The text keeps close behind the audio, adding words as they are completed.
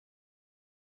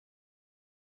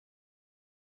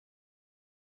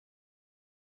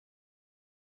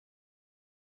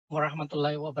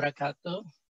warahmatullahi wabarakatuh.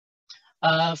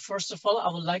 First of all,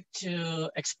 I would like to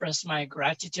express my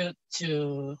gratitude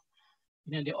to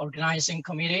the organizing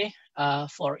committee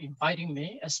for inviting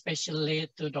me, especially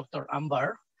to Dr.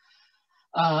 Ambar.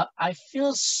 I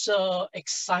feel so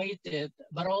excited,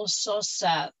 but also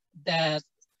sad that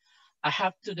I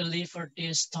have to deliver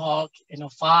this talk,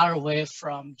 far away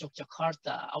from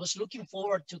Yogyakarta. I was looking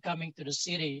forward to coming to the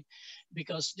city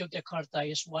because Yogyakarta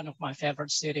is one of my favorite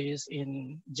cities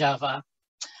in Java.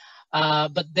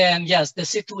 But then, yes, the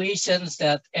situations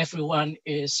that everyone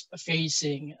is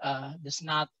facing does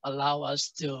not allow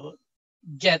us to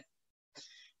get,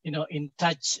 in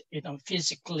touch,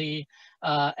 physically,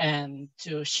 and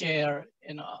to share,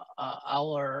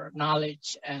 our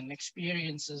knowledge and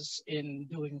experiences in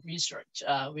doing research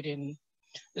within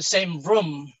the same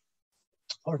room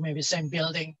or maybe same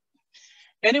building.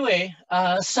 Anyway,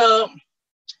 so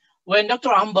when Dr.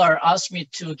 Ambar asked me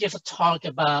to give a talk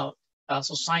about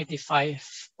Society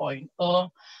 5.0,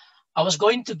 I was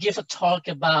going to give a talk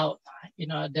about,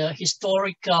 the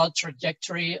historical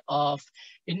trajectory of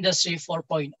Industry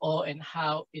 4.0 and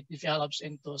how it develops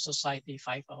into Society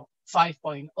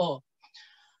 5.0.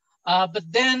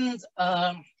 But then,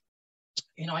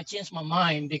 I changed my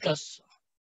mind because,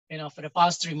 for the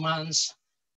past 3 months,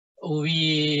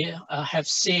 we have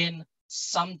seen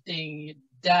something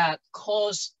that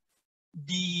caused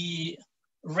the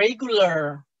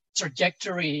regular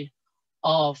trajectory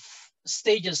of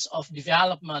stages of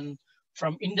development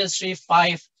from Industry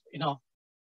 5, 1.0,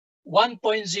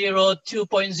 2.0,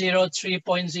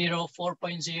 3.0,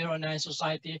 4.0, and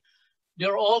society,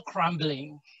 they're all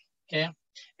crumbling, okay?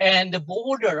 And the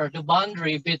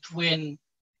boundary between,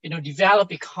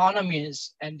 developed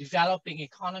economies and developing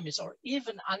economies, or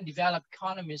even undeveloped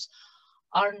economies,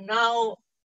 are now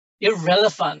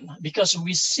irrelevant because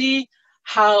we see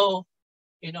how,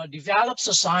 developed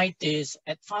societies,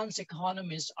 advanced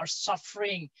economies are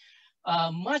suffering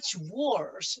much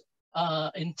worse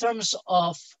in terms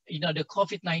of, the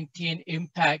COVID-19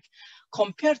 impact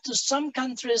compared to some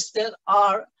countries that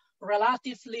are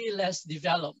relatively less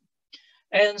developed.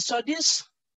 And so this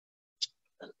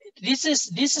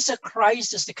is a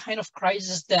crisis, the kind of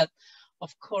crisis that,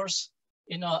 of course,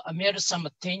 merits some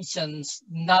attention,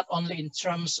 not only in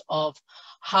terms of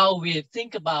how we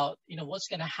think about, what's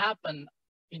going to happen,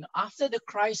 after the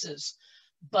crisis,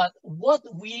 but what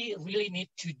we really need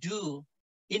to do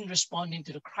in responding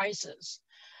to the crisis.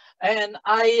 And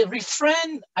I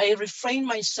refrain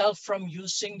myself from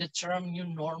using the term new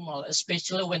normal,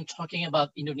 especially when talking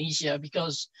about Indonesia,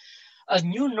 because a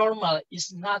new normal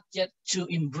is not yet to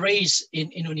embrace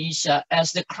in Indonesia,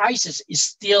 as the crisis is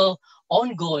still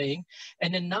ongoing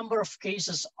and the number of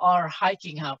cases are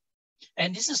hiking up.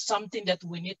 And this is something that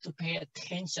we need to pay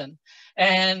attention.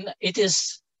 And it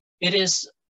is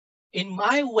in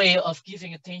my way of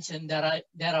giving attention that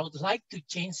I would like to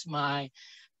change my,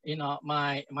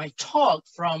 my talk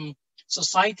from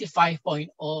Society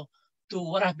 5.0 to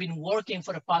what I've been working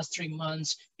for the past 3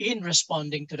 months in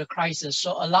responding to the crisis.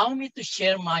 So allow me to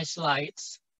share my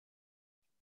slides.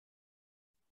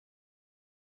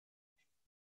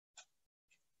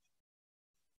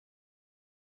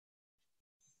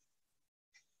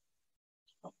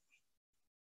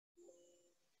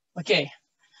 Okay,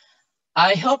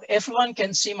 I hope everyone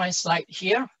can see my slide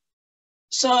here.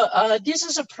 So this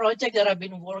is a project that I've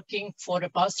been working for the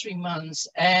past 3 months,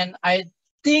 and I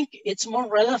think it's more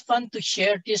relevant to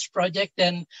share this project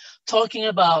than talking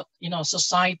about,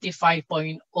 Society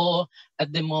 5.0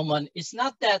 at the moment. It's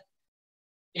not that,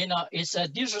 it's a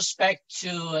disrespect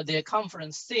to the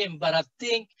conference theme, but I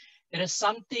think it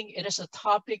is a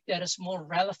topic that is more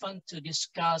relevant to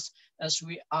discuss as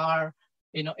we are,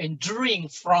 enduring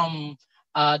from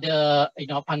the,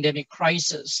 pandemic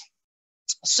crisis.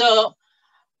 So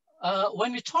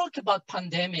when we talk about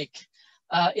pandemic,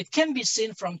 it can be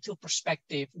seen from two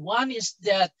perspectives. One is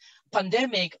that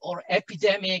pandemic or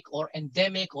epidemic or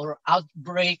endemic or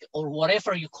outbreak or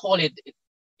whatever you call it,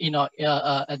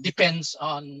 depends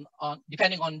on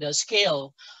depending on the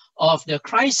scale of the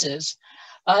crisis.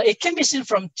 It can be seen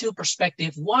from two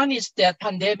perspectives. One is that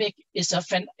pandemic is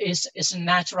a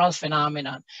natural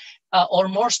phenomenon, or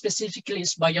more specifically,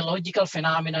 is biological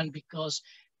phenomenon because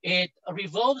it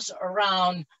revolves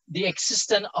around the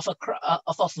existence of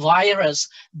a virus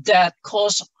that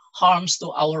causes harms to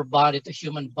our body, the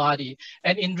human body,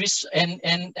 and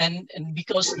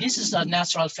because this is a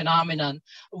natural phenomenon,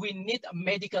 we need a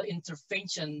medical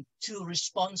intervention to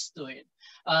respond to it,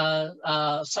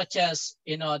 such as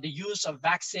the use of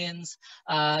vaccines,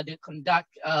 the conduct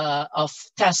of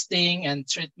testing and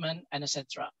treatment, and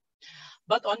etc.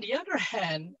 But on the other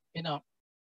hand,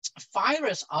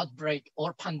 virus outbreak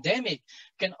or pandemic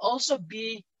can also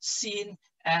be seen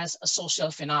as a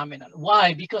social phenomenon.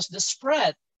 Why? Because the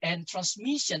spread and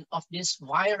transmission of this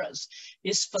virus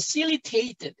is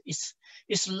facilitated,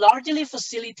 is largely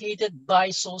facilitated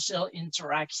by social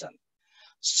interaction.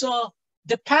 So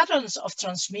the patterns of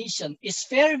transmission is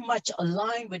very much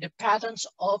aligned with the patterns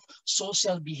of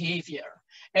social behavior.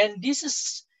 And this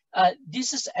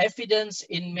is evidence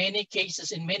in many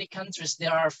cases, in many countries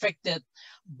that are affected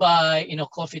by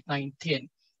COVID-19.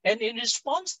 And in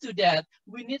response to that,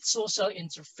 we need social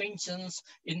interventions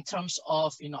in terms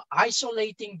of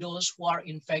isolating those who are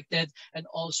infected and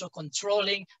also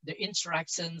controlling the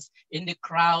interactions in the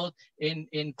crowd,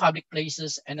 in public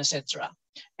places, and etc.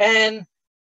 And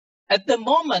at the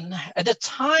moment, at the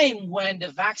time when the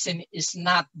vaccine is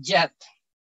not yet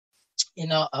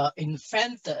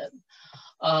invented,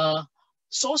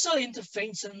 social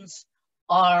interventions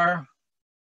are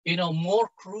more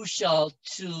crucial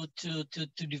to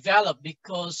develop,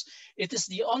 because it is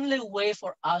the only way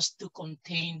for us to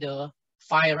contain the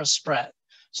virus spread.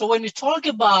 So when we talk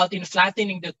about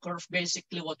flattening the curve,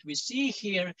 basically what we see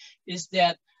here is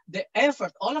that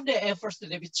all of the efforts that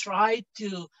we try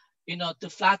to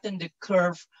flatten the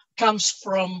curve comes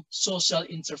from social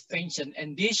intervention.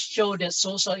 And this shows that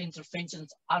social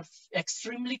interventions are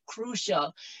extremely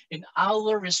crucial in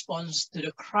our response to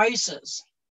the crisis.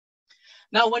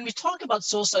 Now, when we talk about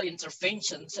social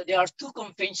interventions, there are two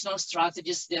conventional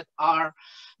strategies that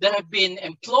have been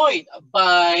employed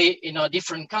by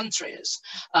different countries,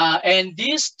 and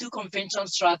these two conventional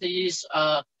strategies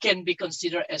can be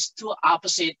considered as two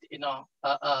opposite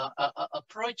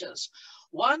approaches.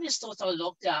 One is total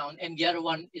lockdown, and the other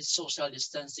one is social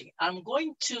distancing. I'm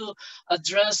going to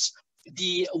address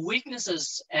the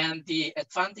weaknesses and the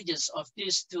advantages of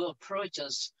these two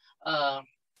approaches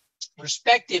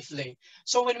respectively.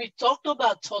 So when we talk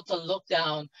about total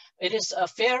lockdown, it is a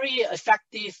very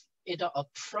effective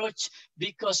approach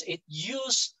because it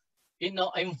uses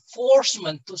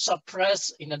enforcement to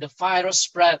suppress the virus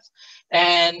spread.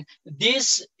 And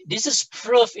this is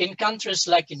proof in countries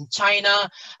like in China,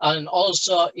 and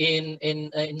also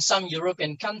in some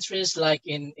European countries like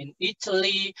in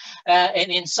Italy,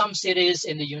 and in some cities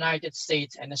in the United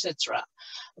States, and etc.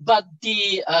 But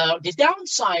the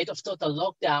downside of total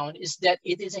lockdown is that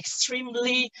it is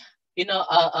extremely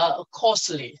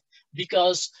costly,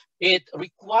 because it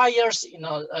requires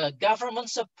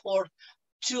government support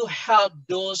to help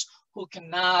those who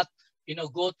cannot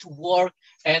go to work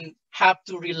and have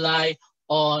to rely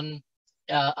on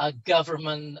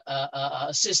government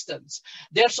assistance.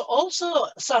 There's also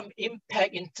some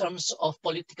impact in terms of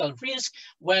political risk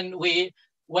when we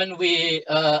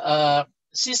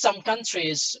see some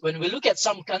countries. When we look at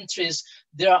some countries,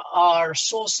 there are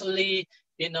socially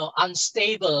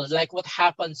unstable, like what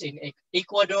happens in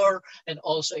Ecuador and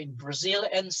also in Brazil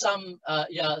and some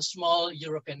small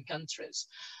European countries.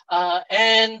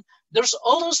 And there's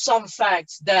also some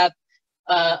facts that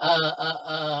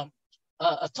a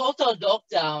total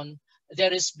lockdown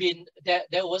that is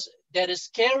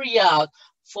carried out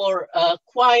for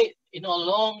quite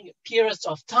long periods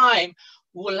of time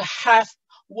will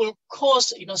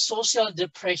cause social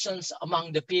depressions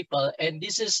among the people. And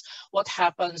this is what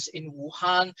happens in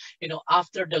Wuhan.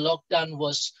 After the lockdown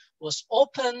was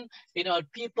open,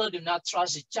 people do not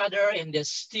trust each other, and they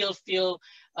still feel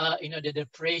the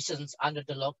depressions under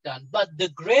the lockdown. But the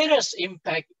greatest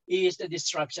impact is the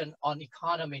disruption on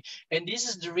economy. And this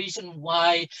is the reason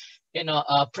why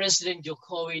President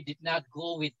Jokowi did not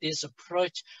go with this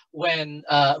approach when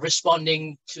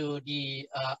responding to the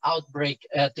outbreak,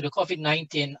 to the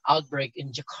COVID-19 outbreak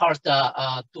in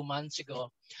Jakarta 2 months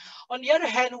ago. On the other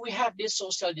hand, we have this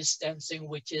social distancing,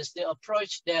 which is the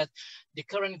approach that the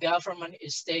current government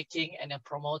is taking and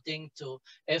promoting to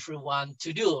everyone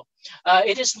to do.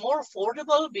 It is more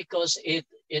affordable because it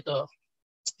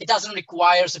doesn't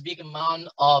require a big amount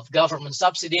of government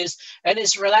subsidies, and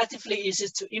it's relatively easy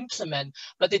to implement.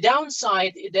 But the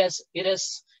downside is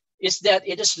that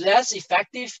it is less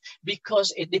effective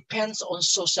because it depends on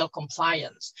social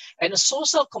compliance. And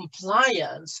social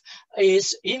compliance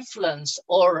is influenced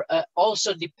or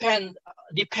also depends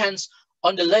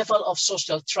on the level of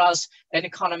social trust and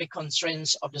economic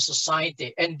constraints of the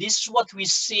society. And this is what we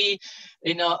see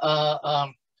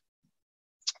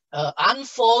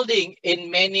unfolding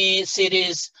in many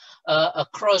cities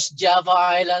across Java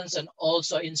Islands and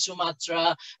also in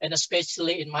Sumatra, and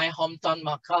especially in my hometown,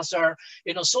 Makassar.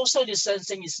 Social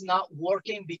distancing is not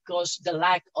working because the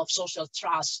lack of social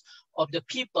trust of the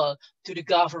people to the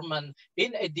government,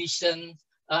 in addition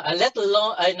let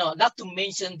alone, not to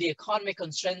mention the economic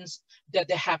constraints that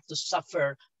they have to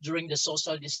suffer during the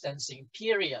social distancing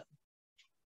period.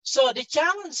 So the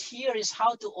challenge here is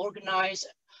how to organize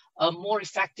more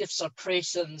effective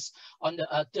suppressions on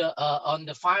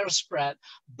the virus spread,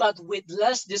 but with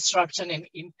less disruption and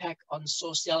impact on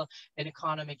social and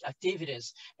economic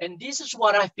activities. And this is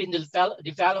what I've been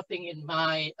developing in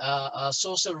my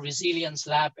social resilience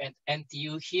lab at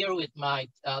NTU here with my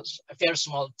very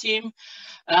small team.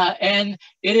 And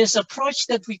it is an approach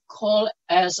that we call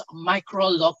as micro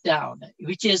lockdown,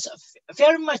 which is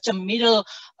very much a middle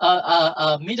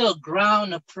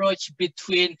ground approach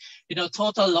between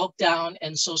total lockdown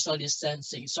and social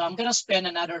distancing. So I'm going to spend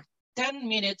another 10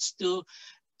 minutes to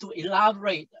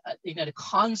elaborate the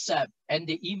concept and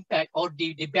the impact or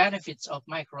the benefits of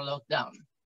micro lockdown.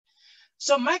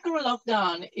 So micro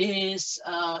lockdown is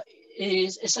a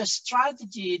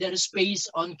strategy that is based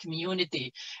on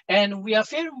community, and we are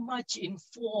very much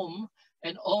informed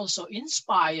and also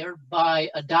inspired by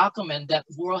a document that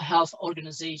World Health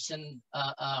Organization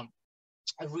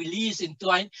released in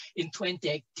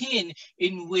 2018,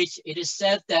 in which it is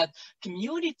said that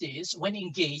communities, when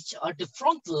engaged, are the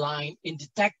front line in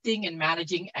detecting and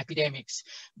managing epidemics.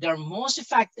 They are most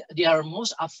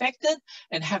affected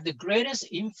and have the greatest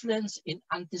influence in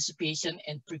anticipation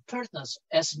and preparedness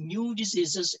as new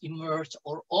diseases emerge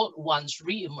or old ones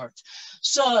re-emerge.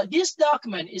 So this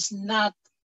document is not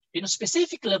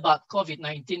specifically about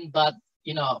COVID-19, but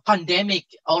pandemic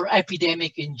or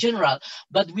epidemic in general.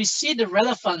 But we see the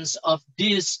relevance of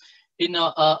this,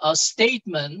 a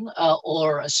statement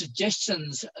or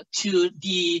suggestions to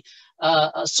the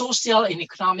social and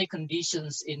economic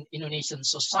conditions in Indonesian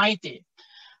society.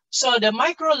 So the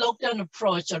micro lockdown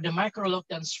approach or the micro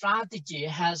lockdown strategy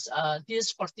has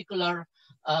these particular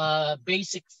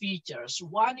basic features.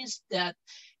 One is that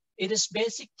it is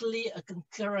basically a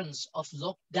concurrence of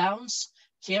lockdowns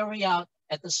carried out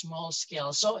at a small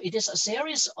scale. So it is a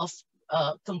series of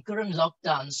concurrent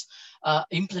lockdowns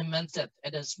implemented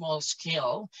at a small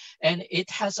scale, and it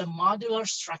has a modular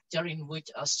structure in which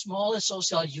a small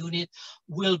social unit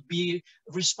will be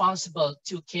responsible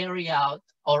to carry out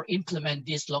or implement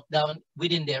this lockdown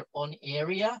within their own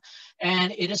area.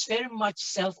 And it is very much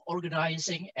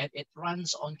self-organizing, and it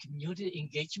runs on community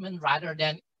engagement rather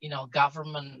than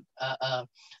government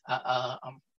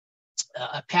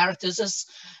apparatuses.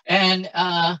 And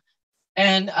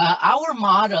our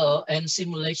model and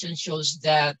simulation shows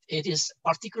that it is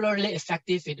particularly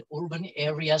effective in urban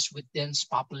areas with dense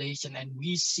population. And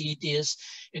we see this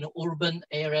in urban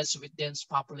areas with dense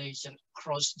population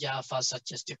across Java,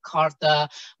 such as Jakarta,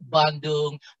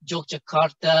 Bandung,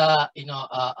 Yogyakarta,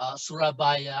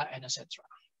 Surabaya, and etc.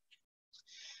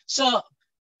 So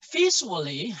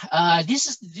visually, this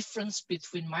is the difference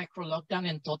between micro lockdown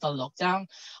and total lockdown.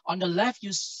 On the left,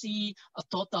 you see a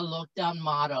total lockdown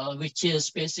model, which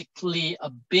is basically a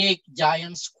big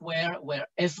giant square where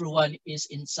everyone is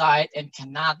inside and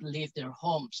cannot leave their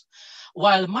homes.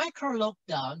 While micro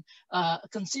lockdown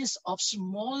consists of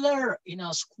smaller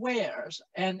squares,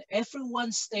 and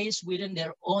everyone stays within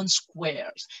their own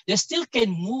squares. They still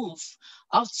can move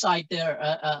outside their,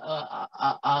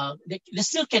 they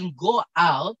still can go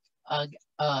out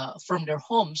from their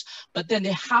homes, but then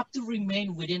they have to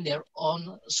remain within their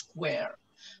own square.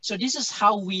 So this is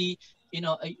how we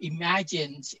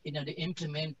imagined the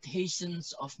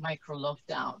implementations of micro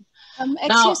lockdown.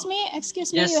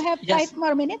 Excuse me, you have 5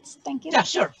 more minutes. Thank you. Yeah,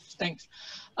 sure. Thanks.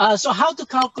 So how to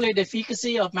calculate the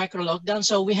efficacy of micro lockdown?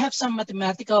 So we have some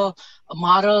mathematical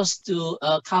models to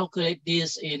calculate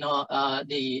this,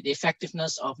 the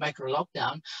effectiveness of micro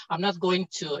lockdown. I'm not going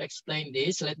to explain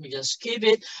this. Let me just skip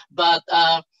it. But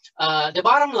the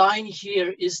bottom line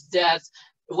here is that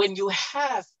when you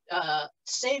have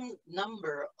same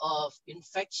number of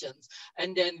infections,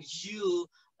 and then you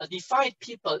divide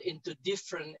people into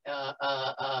different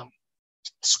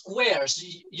squares,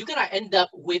 you're gonna end up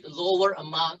with lower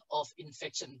amount of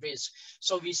infection risk.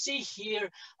 So we see here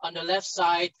on the left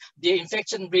side, the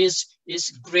infection risk is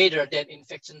greater than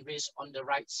infection risk on the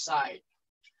right side.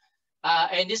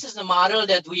 And this is the model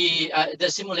that the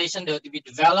simulation that we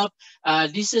developed.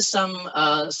 This is some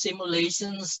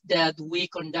simulations that we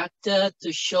conducted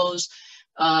to show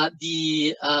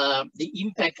the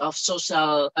impact of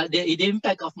the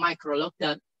impact of micro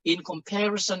lockdown in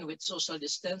comparison with social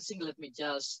distancing. Let me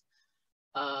just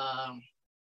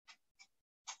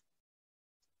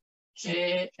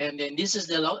okay, and then this is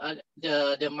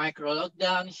the micro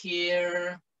lockdown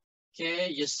here. Okay,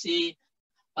 you see.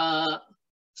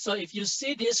 So if you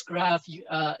see this graph,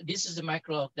 this is the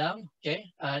micro lockdown.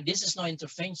 Okay, this is no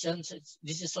interventions.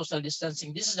 This is social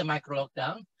distancing. This is the micro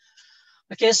lockdown.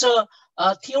 Okay, so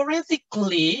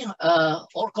theoretically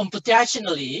or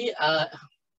computationally,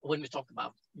 when we talk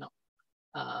about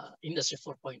Industry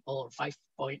 4.0 or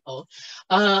 5.0,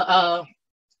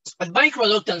 a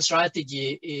micro-lockdown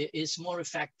strategy is more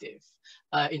effective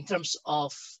in terms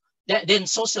of than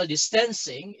social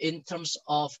distancing, in terms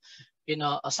of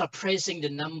suppressing the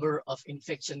number of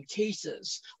infection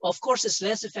cases. Of course, it's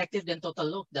less effective than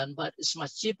total lockdown, but it's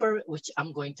much cheaper, which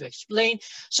I'm going to explain.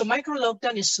 So micro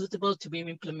lockdown is suitable to be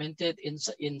implemented in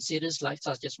cities like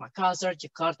such as Makassar,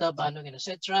 Jakarta, Bandung, and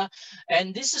etc.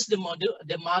 And this is the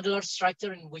modular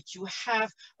structure in which you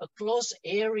have a closed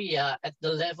area at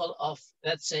the level of,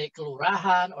 let's say,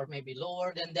 kelurahan, or maybe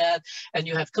lower than that, and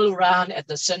you have kelurahan at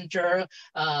the center,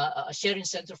 a sharing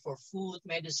center for food,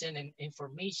 medicine, and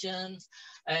information.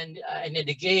 And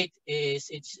the gate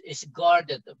is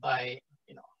guarded by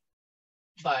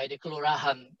by the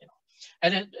kelurahan.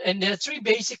 And there are three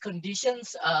basic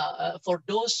conditions for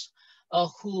those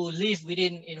who live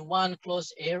within one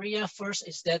closed area. First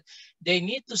is that they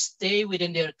need to stay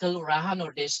within their kelurahan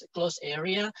or this closed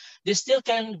area. They still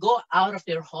can go out of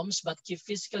their homes but keep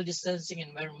physical distancing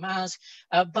and wear masks.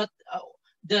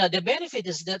 The benefit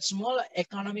is that small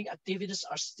economic activities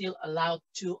are still allowed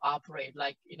to operate,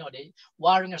 like the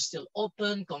wiring are still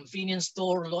open, convenience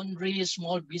store, laundry,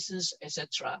 small business,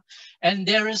 etc. And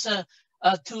there is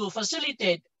to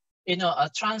facilitate a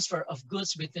transfer of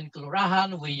goods between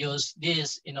kelurahan. We use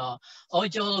this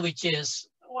ojol, which is,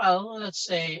 well, let's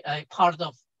say a part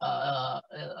of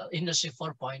Industry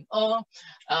 4.0,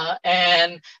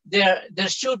 and there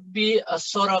should be a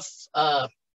sort of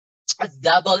a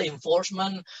double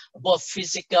enforcement, both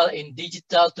physical and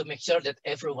digital, to make sure that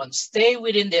everyone stay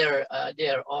within their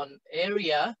own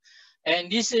area.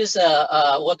 And this is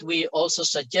what we also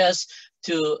suggest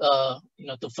to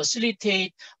to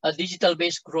facilitate a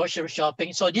digital-based grocery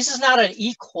shopping. So this is not an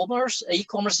e-commerce.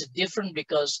 E-commerce is different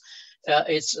because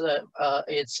it's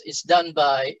done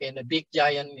by big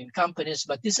giant companies,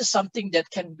 but this is something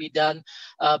that can be done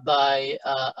by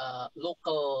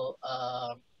local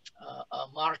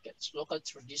markets, local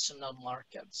traditional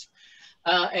markets.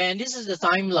 And this is the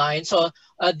timeline. So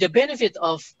the benefit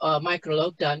of micro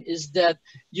lockdown is that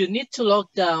you need to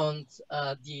lock down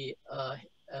the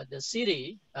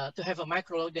city to have a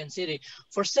micro lockdown city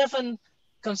for 7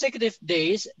 consecutive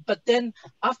days, but then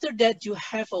after that you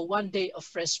have a 1 day of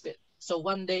respite, so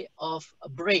 1 day of a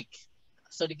break.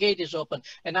 So the gate is open,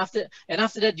 and after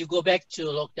that you go back to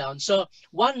lockdown. So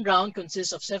one round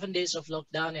consists of 7 days of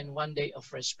lockdown and 1 day of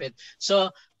respite.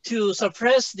 So to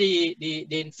suppress the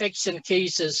infection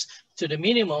cases to the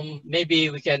minimum, maybe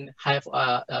we can have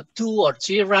 2 or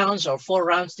 3 rounds or 4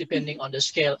 rounds, depending on the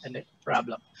scale and the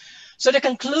problem. So the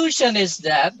conclusion is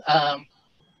that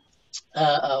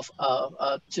the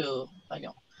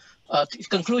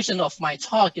conclusion of my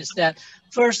talk is that,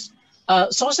 first,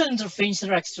 social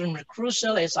interventions are extremely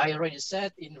crucial, as I already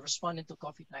said, in responding to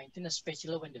COVID-19,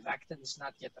 especially when the vaccine is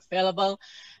not yet available.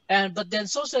 But then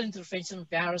social intervention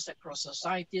varies across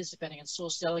societies, depending on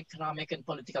social, economic, and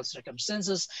political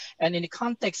circumstances. And in the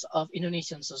context of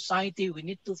Indonesian society, we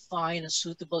need to find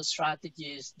suitable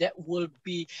strategies that will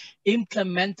be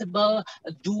implementable,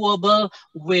 doable,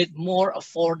 with more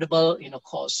affordable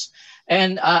costs.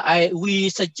 And we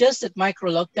suggest that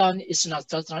micro lockdown is an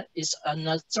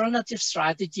alternative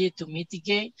strategy to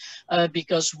mitigate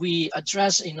because we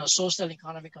address social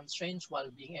economic constraints while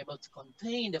being able to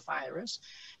contain the virus.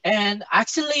 And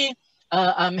actually,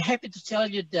 I'm happy to tell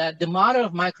you that the model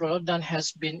of micro lockdown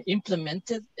has been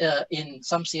implemented in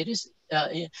some cities,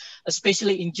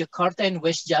 especially in Jakarta and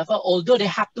West Java, although they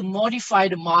have to modify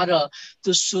the model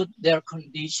to suit their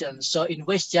conditions. So in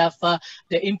West Java,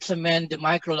 they implement the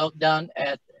micro lockdown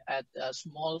at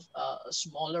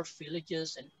smaller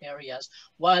villages and areas,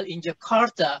 while in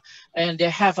Jakarta, and they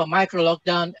have a micro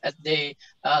lockdown at the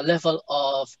level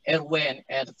of RW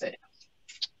and RT.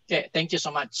 Okay, thank you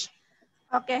so much.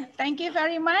 Okay, thank you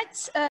very much.